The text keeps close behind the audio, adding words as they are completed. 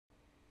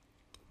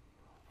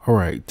All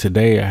right,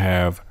 today I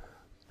have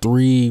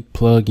 3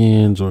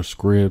 plugins or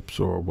scripts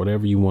or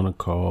whatever you want to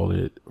call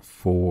it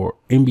for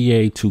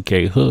NBA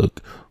 2K Hook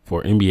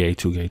for NBA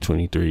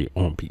 2K23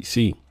 on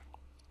PC.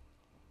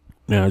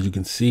 Now, as you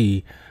can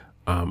see,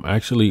 I'm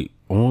actually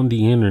on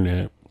the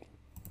internet,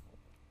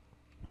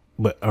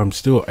 but I'm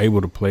still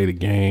able to play the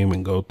game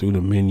and go through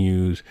the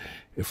menus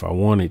if I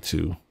wanted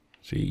to.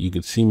 See, you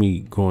can see me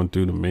going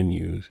through the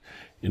menus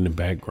in the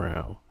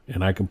background,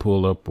 and I can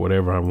pull up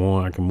whatever I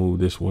want. I can move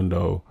this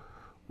window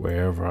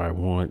wherever I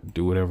want,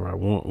 do whatever I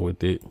want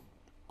with it,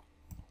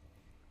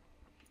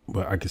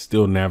 but I can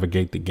still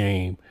navigate the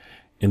game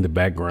in the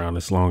background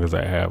as long as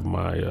I have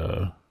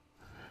my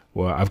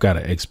well, I've got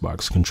an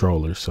Xbox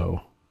controller,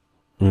 so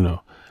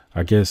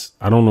I guess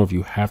I don't know if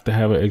you have to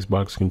have an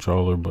Xbox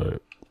controller,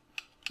 but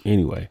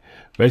anyway,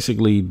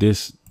 basically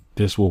this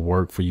will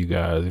work for you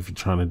guys if you're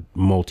trying to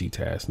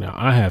multitask. Now,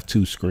 I have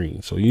 2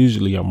 screens, so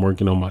usually I'm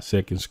working on my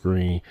second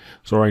screen.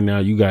 So right now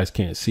you guys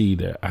can't see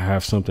that I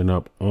have something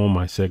up on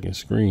my second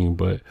screen,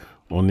 but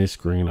on this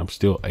screen I'm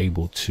still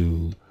able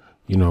to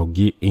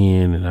get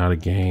in and out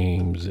of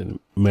games and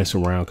mess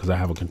around because I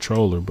have a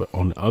controller. But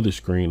on the other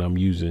screen I'm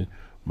using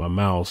my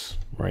mouse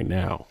right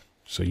now,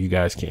 so you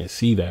guys can't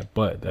see that,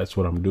 but that's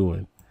what I'm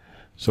doing.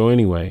 So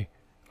anyway,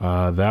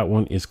 that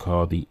one is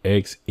called the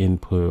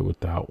Xinput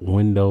without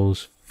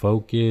Windows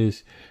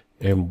Focus.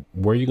 And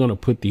where you're going to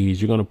put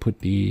these,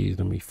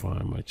 let me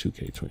find my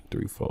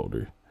 2K23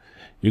 folder.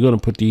 You're going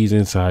to put these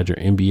inside your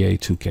NBA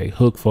 2K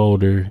Hook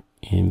folder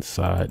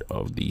inside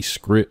of the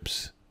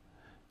scripts.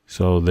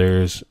 So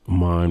there's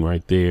mine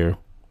right there.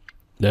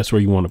 That's where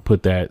you want to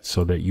put that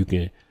so that you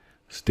can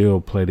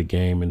still play the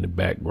game in the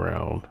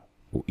background,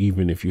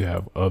 even if you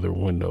have other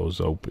windows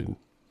open.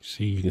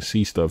 See, you can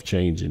see stuff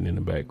changing in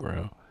the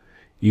background,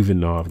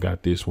 even though I've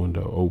got this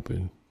window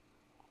open.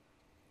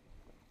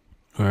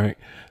 All right.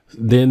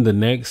 Then the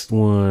next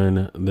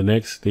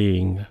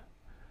thing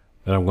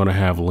that I'm going to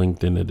have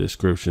linked in the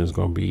description is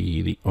going to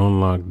be the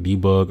unlock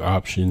debug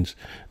options.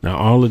 Now,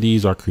 all of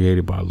these are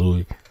created by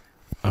looyh,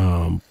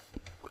 L-O-O-Y-H,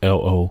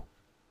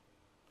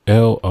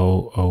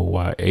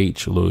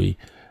 looyh.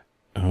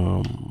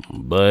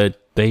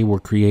 But they were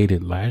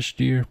created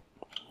last year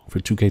for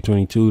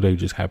 2K22. They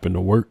just happened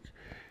to work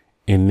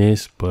in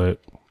this,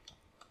 but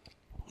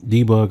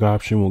debug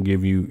option will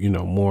give you,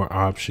 more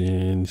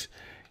options.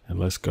 And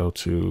let's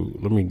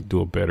let me do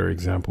a better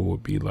example,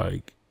 would be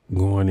like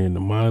going into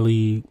my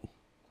league.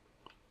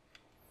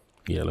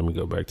 Yeah, let me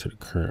go back to the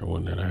current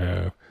one that I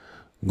have.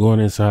 Going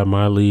inside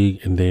my league,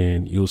 and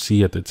then you'll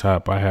see at the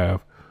top I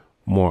have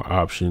more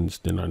options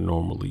than I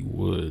normally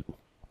would.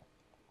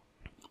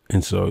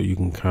 And so you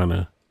can kind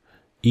of,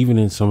 even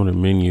in some of the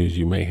menus,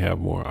 you may have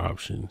more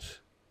options.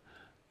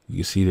 You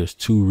can see there's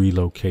 2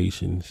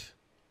 relocations.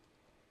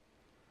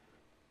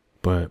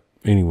 But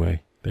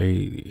anyway,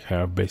 they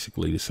have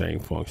basically the same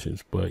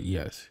functions. But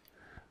yes,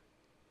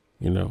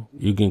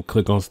 you can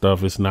click on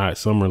stuff. It's not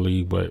Summer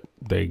League, but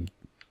they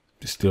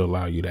still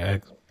allow you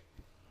to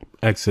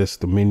access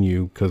the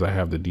menu because I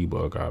have the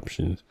debug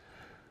options.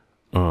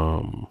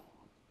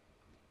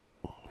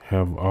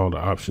 Have all the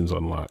options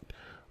unlocked.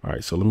 All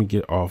right, so let me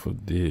get off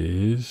of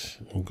this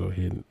and go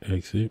ahead and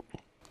exit.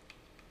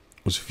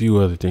 There's a few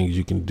other things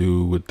you can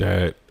do with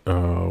that,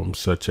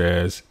 such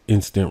as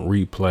instant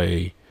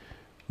replay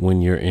when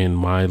you're in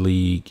my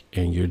league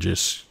and you're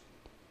just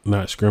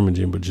not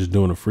scrimmaging, but just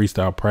doing a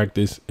freestyle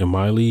practice in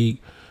my league.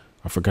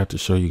 I forgot to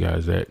show you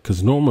guys that,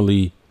 because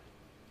normally,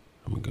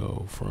 let me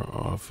go front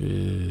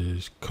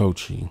office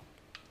coaching.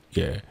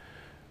 Yeah,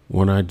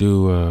 when I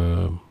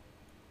do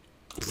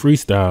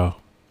freestyle,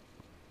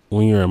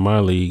 when you're in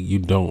my league, you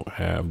don't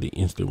have the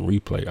instant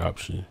replay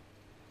option.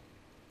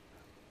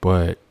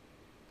 But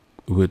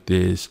with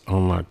this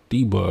unlock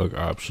debug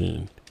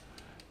option,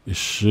 it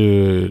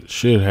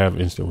should have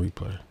instant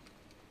replay.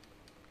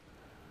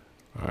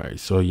 All right,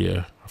 so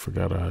yeah, I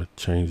forgot I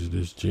changed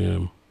this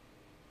gym.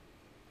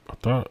 I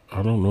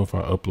don't know if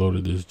I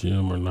uploaded this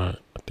gym or not.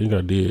 I think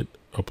I did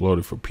upload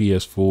it for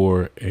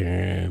PS4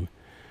 and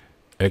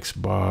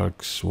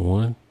Xbox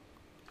One.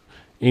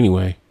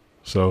 Anyway,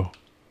 so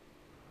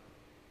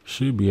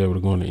should be able to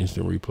go into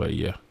instant replay.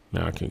 Yeah,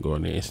 now I can go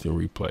into instant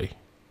replay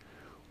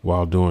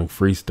while doing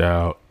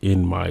freestyle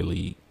in my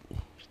league.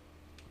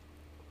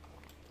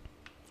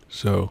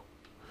 So,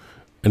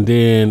 and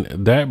then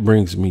that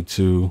brings me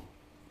to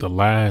the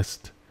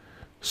last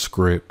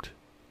script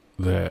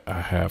that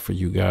I have for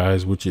you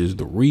guys, which is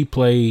the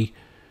replay.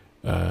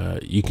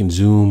 You can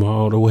zoom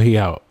all the way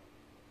out.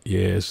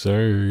 Yes,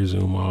 sir.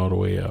 Zoom all the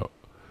way out.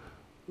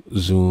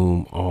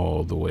 Zoom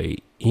all the way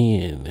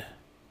in.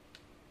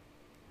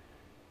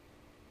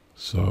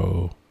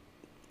 So,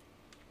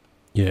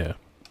 yeah.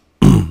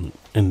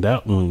 And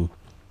that one,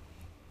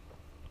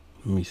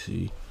 let me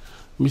see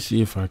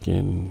if I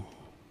can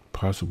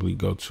possibly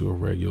go to a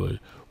regular.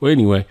 Well,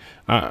 anyway,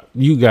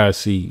 you guys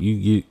see,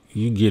 you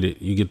get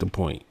it. You get the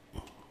point.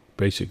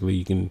 Basically,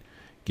 you can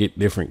get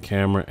different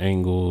camera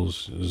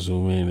angles,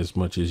 zoom in as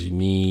much as you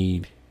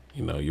need.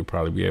 You'll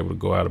probably be able to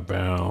go out of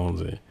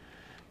bounds and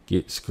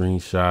get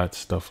screenshots,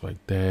 stuff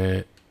like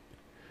that.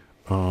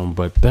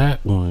 But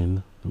that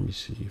one, let me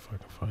see if I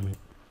can find it.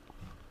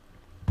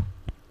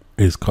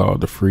 It's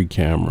called the free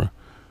camera.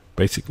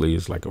 Basically,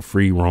 it's like a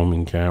free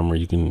roaming camera.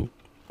 You can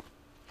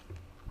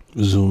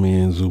zoom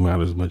in, zoom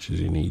out as much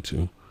as you need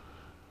to.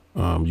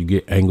 You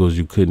get angles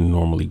you couldn't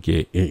normally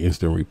get in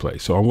instant replay.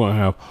 So I'm going to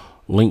have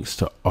links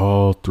to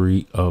all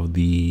 3 of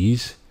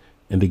these.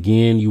 And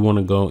again, you want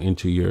to go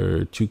into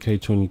your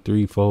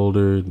 2K23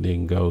 folder,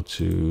 then go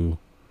to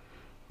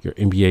your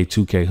NBA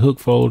 2K hook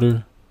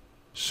folder,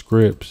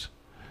 scripts,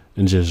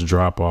 and just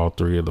drop all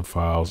 3 of the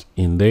files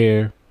in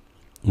there,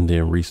 and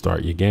then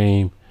restart your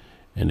game,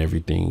 and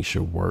everything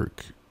should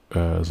work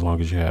as long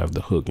as you have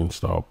the hook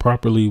installed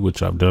properly,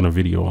 which I've done a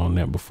video on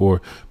that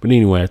before. But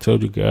anyway, I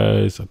told you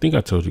guys, I think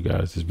I told you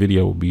guys, this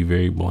video will be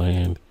very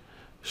bland,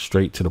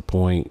 straight to the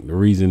point. The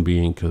reason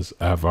being because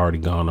I've already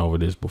gone over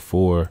this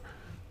before.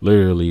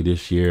 Literally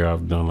this year,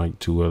 I've done like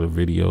 2 other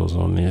videos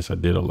on this. I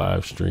did a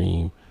live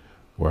stream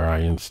where I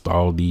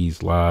installed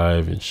these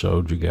live and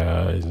showed you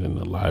guys, and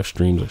the live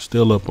streams are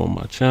still up on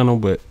my channel.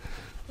 But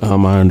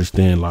I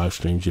understand live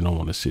streams, you don't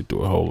want to sit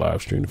through a whole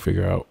live stream to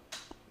figure out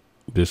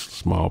this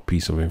small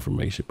piece of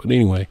information. But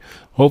anyway,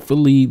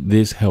 hopefully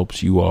this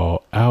helps you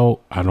all out.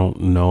 I don't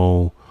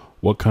know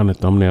what kind of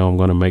thumbnail I'm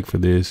going to make for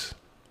this,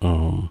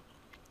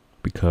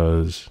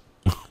 because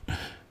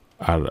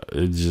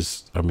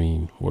I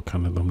mean, what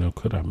kind of thumbnail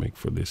could I make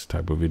for this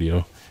type of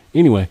video?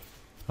 Anyway,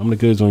 I'm the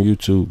goods on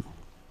YouTube.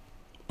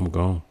 I'm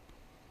gone.